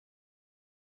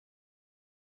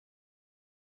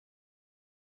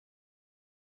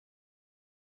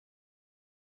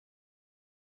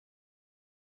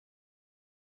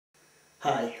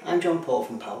Hi, I'm John Paul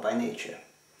from Power by Nature.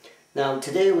 Now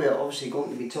today we're obviously going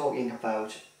to be talking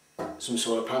about some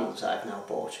solar panels I've now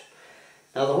bought.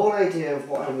 Now the whole idea of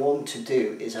what I want to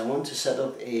do is I want to set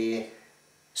up a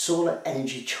solar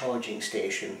energy charging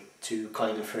station, to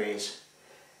coin a phrase.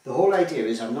 The whole idea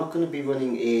is I'm not going to be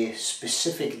running a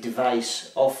specific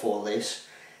device off all this,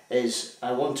 as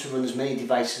I want to run as many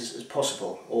devices as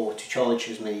possible, or to charge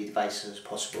as many devices as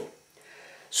possible.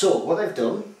 So what I've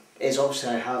done is obviously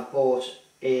I have bought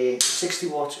a 60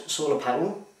 watt solar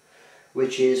panel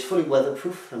which is fully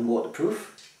weatherproof and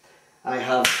waterproof. I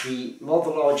have the rather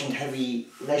large and heavy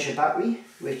leisure battery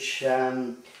which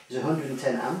is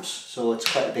 110 amps, so it's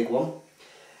quite a big one.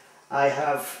 I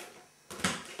have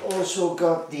also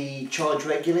got the charge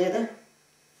regulator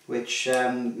which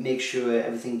makes sure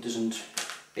everything doesn't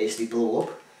basically blow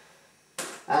up.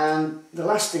 And the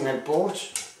last thing I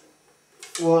bought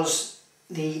was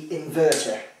the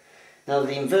inverter. Now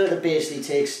the inverter basically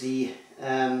takes the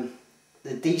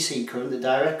DC current, the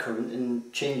direct current,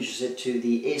 and changes it to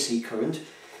the AC current,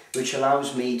 which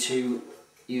allows me to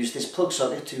use this plug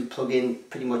socket to plug in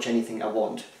pretty much anything I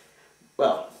want.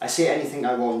 Well, I say anything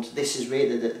I want. This is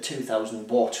rated at a 2000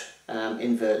 watt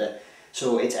inverter,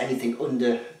 so it's anything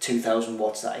under 2000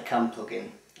 watts that I can plug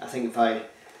in. I think if I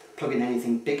plug in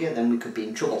anything bigger then we could be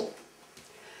in trouble.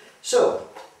 So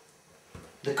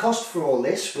the cost for all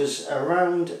this was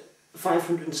around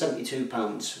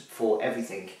 £572 for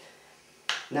everything.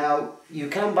 Now you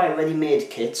can buy ready-made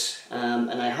kits,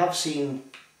 and I have seen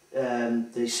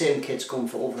the same kits going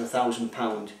for over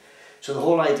 £1,000. So the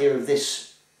whole idea of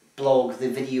this blog, the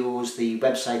videos, the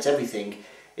websites, everything,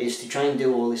 is to try and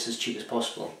do all this as cheap as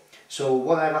possible. So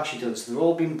what I've actually done is they're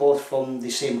all been bought from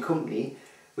the same company,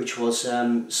 which was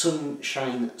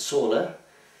Sunshine Solar.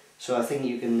 So I think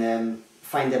you can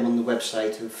find them on the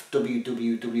website of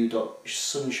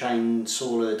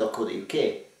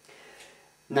www.sunshinesolar.co.uk.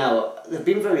 Now, they've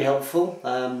been very helpful,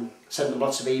 sent them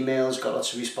lots of emails, got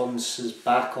lots of responses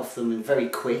back off them and very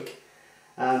quick,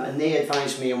 and they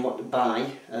advised me on what to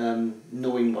buy,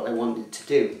 knowing what I wanted to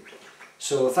do.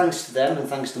 So thanks to them and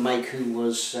thanks to Mike, who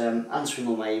was answering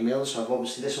all my emails, I've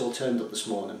obviously this all turned up this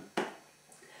morning.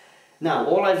 Now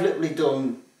all I've literally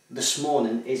done this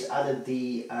morning is added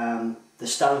the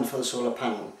stand for the solar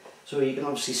panel. So you can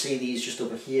obviously see these just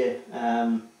over here.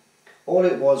 All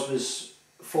it was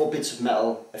 4 bits of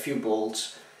metal, a few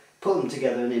bolts, put them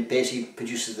together and it basically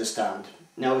produces the stand.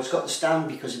 Now it's got the stand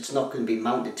because it's not going to be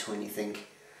mounted to anything.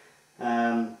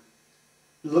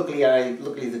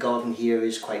 Luckily the garden here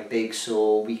is quite big,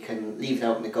 so we can leave it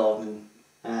out in the garden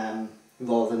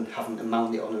rather than having to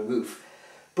mount it on a roof.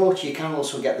 But you can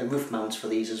also get the roof mounts for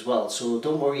these as well, so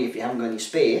don't worry if you haven't got any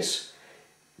space.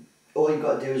 All you've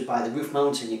got to do is buy the roof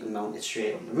mounts and you can mount it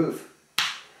straight on the roof.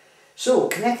 So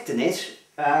connecting it,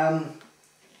 I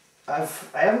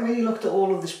haven't really looked at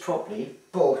all of this properly,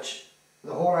 but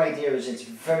the whole idea is it's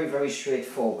very, very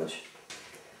straightforward.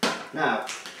 Now,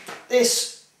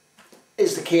 this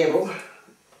is the cable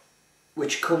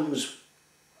which comes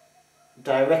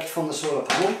direct from the solar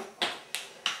panel.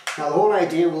 Now the whole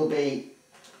idea will be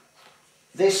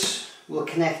this will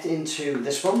connect into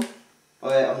this one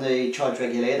on the charge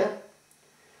regulator.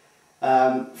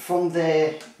 From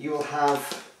there you will have,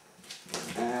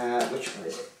 which one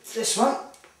is it? This one,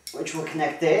 which will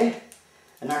connect there,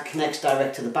 and that connects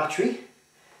direct to the battery.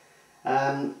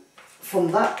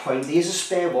 From that point, there's a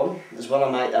spare one as well, I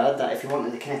might add, that if you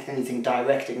wanted to connect anything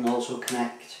direct, it can also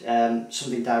connect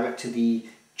something direct to the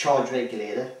charge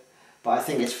regulator, but I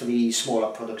think it's for the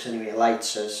smaller products anyway,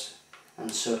 lights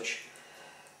and such.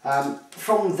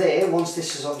 From there, once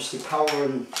this is obviously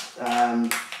powering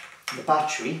the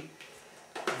battery,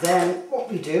 then what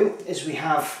we do is we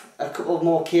have a couple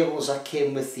more cables that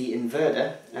came with the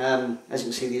inverter. As you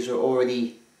can see, these are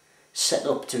already set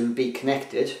up to be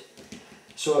connected.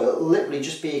 So it'll literally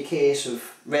just be a case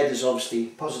of red is obviously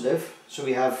positive. So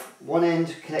we have one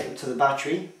end connected to the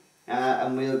battery,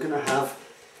 and we're going to have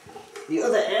the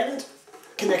other end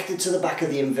connected to the back of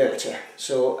the inverter.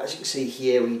 So as you can see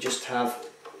here, we just have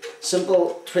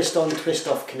simple twist on, twist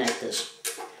off connectors.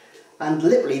 And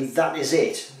literally that is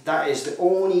it. That is the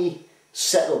only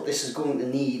setup this is going to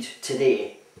need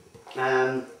today.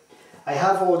 I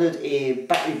have ordered a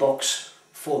battery box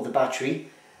for the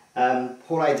battery.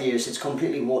 Whole idea is it's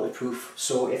completely waterproof,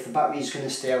 so if the battery is going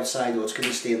to stay outside or it's going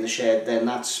to stay in the shed, then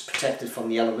that's protected from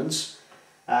the elements.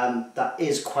 That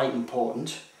is quite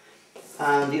important.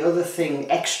 And the other thing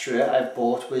extra I've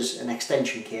bought was an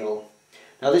extension cable.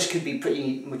 Now this could be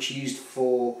pretty much used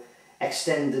for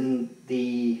extending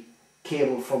the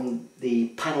cable from the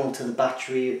panel to the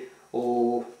battery,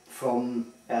 or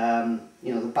from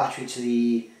the battery to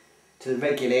to the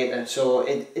regulator. So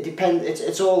it depends.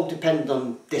 It's all dependent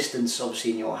on distance,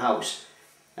 obviously, in your house.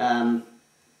 I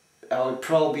would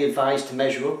probably advise to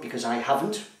measure up because I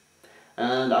haven't,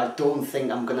 and I don't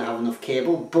think I'm going to have enough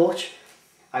cable. But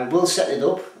I will set it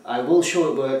up. I will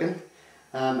show it working,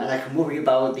 and I can worry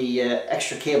about the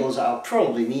extra cables that I'll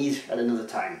probably need at another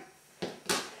time.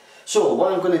 So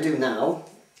what I'm going to do now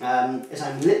is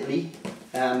I'm literally,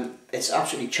 it's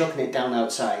absolutely chucking it down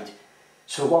outside.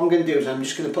 So what I'm going to do is I'm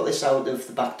just going to put this out of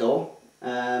the back door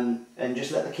and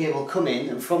just let the cable come in,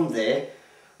 and from there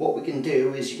what we can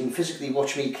do is you can physically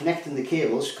watch me connecting the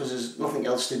cables because there's nothing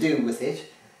else to do with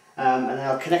it, and then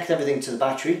I'll connect everything to the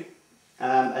battery,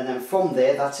 and then from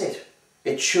there that's it.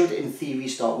 It should in theory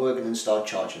start working and start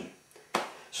charging.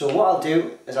 So what I'll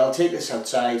do is I'll take this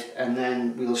outside and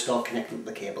then we'll start connecting up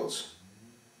the cables.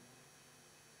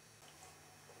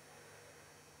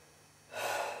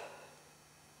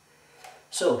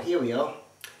 So here we are.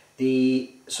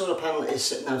 The solar panel is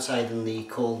sitting outside in the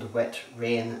cold, wet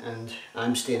rain, and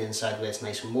I'm staying inside where it's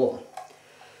nice and warm.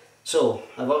 So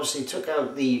I've obviously took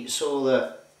out the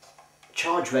solar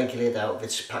charge regulator out of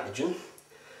its packaging,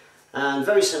 and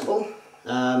very simple.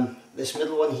 This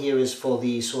middle one here is for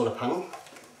the solar panel,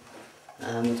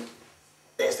 and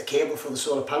there's the cable for the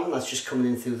solar panel that's just coming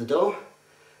in through the door.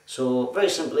 So very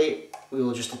simply we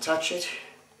will just attach it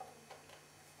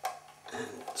and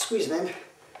squeeze it in,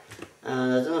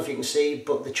 and I don't know if you can see,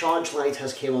 but the charge light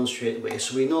has came on straight away,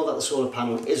 so we know that the solar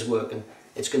panel is working.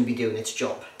 It's going to be doing its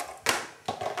job.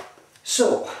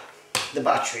 So the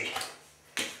battery,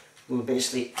 we'll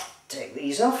basically take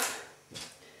these off.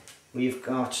 We've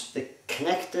got the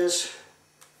connectors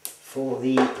for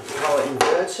the power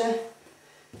inverter.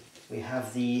 We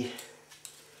have the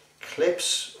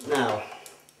clips. Now,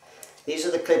 these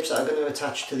are the clips that are going to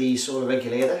attach to the solar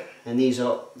regulator, and these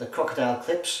are the crocodile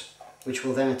clips, which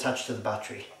will then attach to the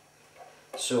battery.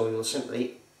 So we will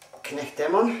simply connect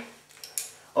them on.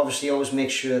 Obviously always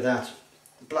make sure that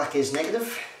black is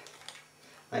negative,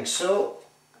 like so,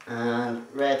 and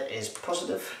red is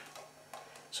positive.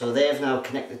 So they have now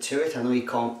connected to it. I know you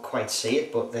can't quite see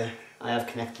it, but I have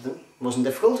connected them. It wasn't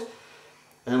difficult.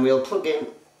 And then we'll plug in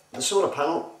the solar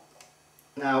panel.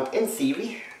 Now in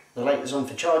theory the light is on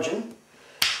for charging.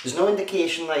 There's no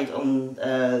indication light on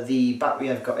the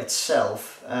battery I've got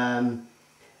itself.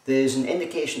 There's an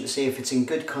indication to say if it's in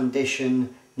good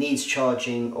condition, needs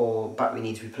charging, or battery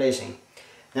needs replacing.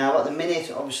 Now at the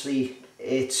minute obviously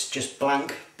it's just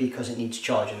blank because it needs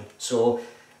charging, so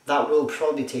that will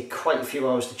probably take quite a few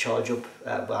hours to charge up,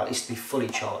 well, at least to be fully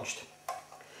charged.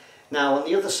 Now on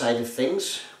the other side of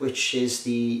things, which is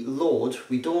the load,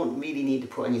 we don't really need to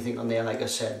put anything on there. Like I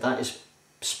said, that is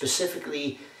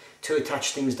specifically to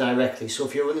attach things directly. So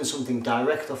if you're running something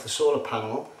direct off the solar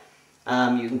panel,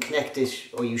 you can connect it,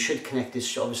 or you should connect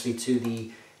this obviously to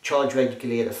the charge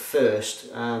regulator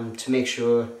first, to make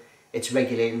sure it's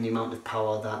regulating the amount of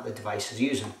power that the device is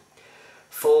using.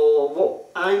 For what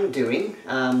I'm doing,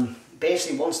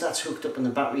 basically once that's hooked up and the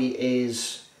battery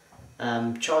is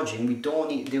charging, we don't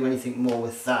need to do anything more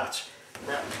with that.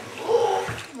 Now,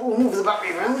 we'll move the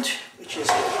battery around, which is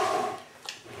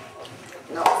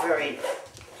not very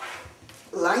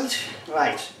light.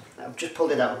 Right, I've just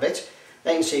pulled it out a bit.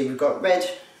 Now you can see we've got red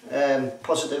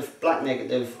positive, black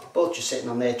negative, both just sitting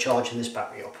on there charging this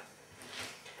battery up.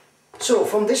 So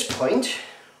from this point,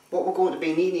 what we're going to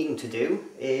be needing to do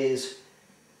is,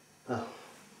 well,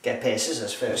 get a pair of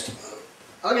scissors first.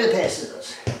 I'll get a pair of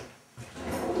scissors.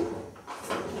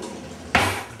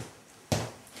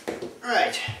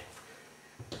 Right,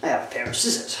 I have a pair of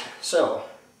scissors. So,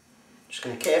 just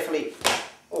going to carefully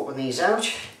open these out.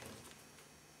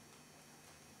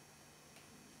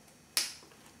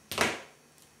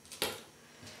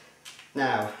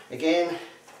 Now, again,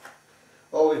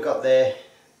 all we've got there,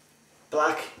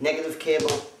 black negative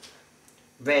cable,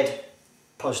 red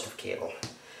positive cable.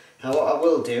 Now what I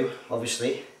will do,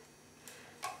 obviously,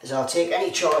 is I'll take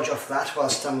any charge off that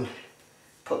whilst I'm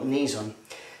putting these on.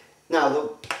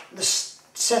 Now the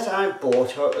set I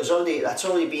bought that's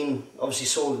already been obviously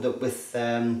soldered up with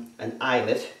an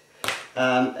eyelet,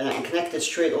 and I can connect it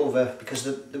straight over, because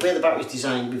the way the battery is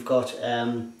designed, we've got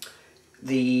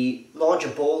the larger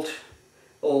bolt,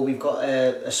 or we've got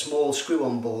a small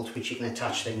screw-on bolt which you can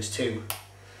attach things to.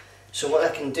 So what I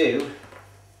can do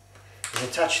is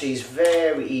attach these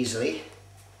very easily.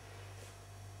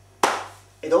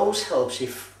 It always helps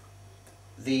if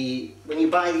when you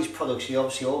buy these products, you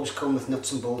obviously always come with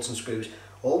nuts and bolts and screws.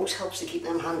 Always helps to keep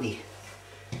them handy.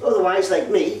 Otherwise, like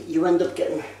me, you end up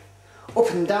getting up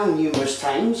and down numerous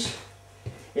times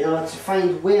in order to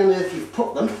find where on earth you've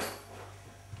put them,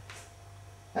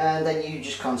 and then you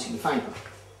just can't seem to find them.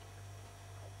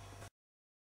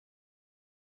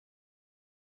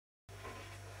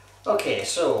 Okay,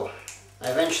 so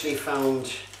I eventually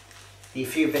found the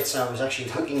few bits I was actually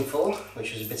looking for,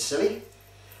 which was a bit silly.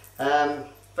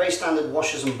 Very standard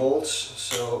washers and bolts.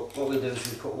 So what we do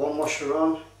is we put one washer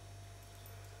on,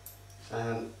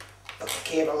 put the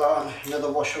cable on,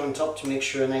 another washer on top to make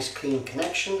sure a nice clean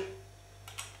connection.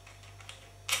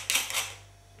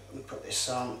 And put this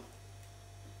on.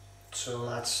 So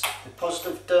that's the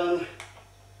positive done.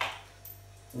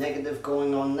 Negative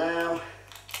going on now.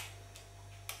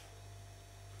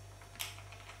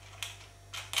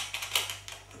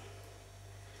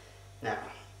 Now,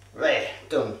 right,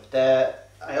 done.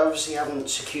 I obviously haven't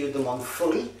secured them on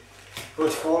fully,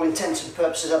 but for all intents and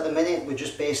purposes at the minute, we're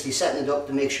just basically setting it up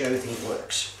to make sure everything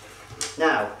works.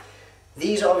 Now,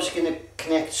 these are obviously going to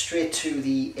connect straight to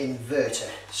the inverter.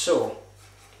 So,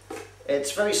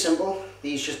 it's very simple.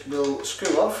 These just will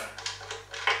screw off,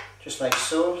 just like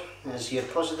so. There's your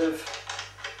positive,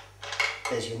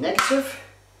 there's your negative,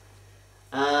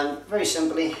 and very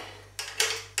simply,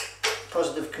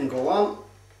 positive can go on,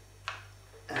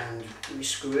 and we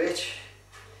screw it.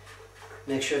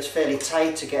 Make sure it's fairly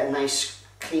tight to get a nice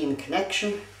clean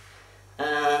connection,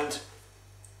 and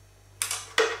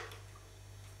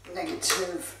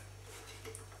negative,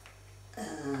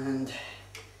 and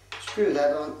screw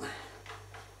that on,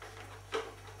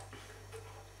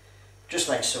 just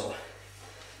like so.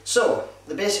 So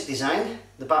the basic design,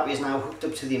 the battery is now hooked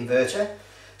up to the inverter.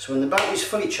 So when the battery is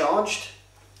fully charged,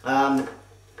 I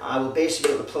will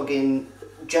basically be able to plug in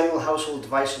general household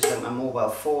devices like my mobile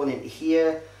phone into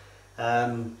here,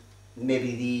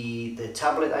 maybe the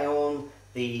tablet I own,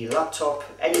 the laptop,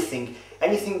 anything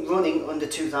running under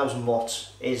 2000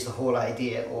 watts is the whole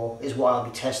idea, or is what I'll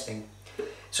be testing.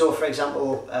 So for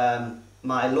example,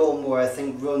 my lawnmower I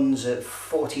think runs at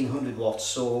 1400 watts,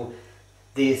 so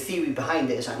the theory behind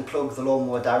it is I can plug the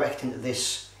lawnmower direct into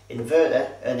this inverter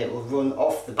and it will run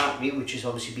off the battery, which is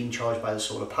obviously being charged by the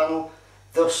solar panel,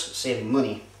 thus saving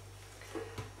money.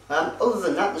 Other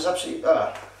than that, there's absolutely...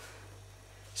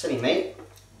 silly mate,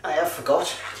 I have forgot,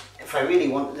 if I really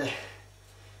wanted to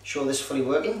show this fully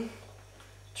working,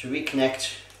 to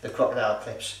reconnect the crocodile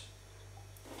clips.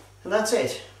 And that's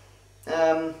it.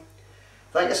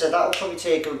 Like I said, that'll probably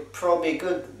take a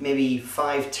good maybe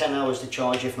 5-10 hours to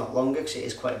charge, if not longer, because it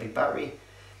is quite a big battery.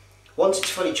 Once it's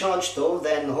fully charged though,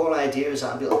 then the whole idea is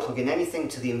that I'll be able to plug in anything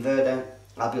to the inverter,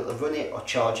 I'll be able to run it or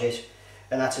charge it,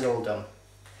 and that's it all done.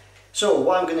 So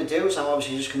what I'm going to do is I'm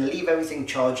obviously just going to leave everything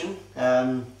charging.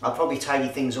 I'll probably tidy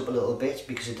things up a little bit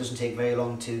because it doesn't take very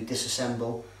long to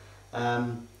disassemble.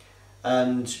 And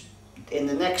in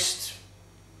the next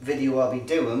video I'll be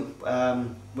doing,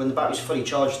 when the battery's fully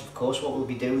charged of course, what we'll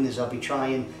be doing is I'll be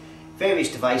trying various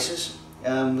devices.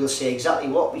 We'll see exactly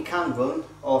what we can run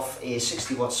off a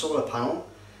 60 watt solar panel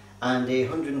and a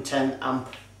 110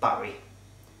 amp battery.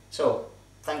 So,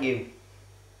 thank you.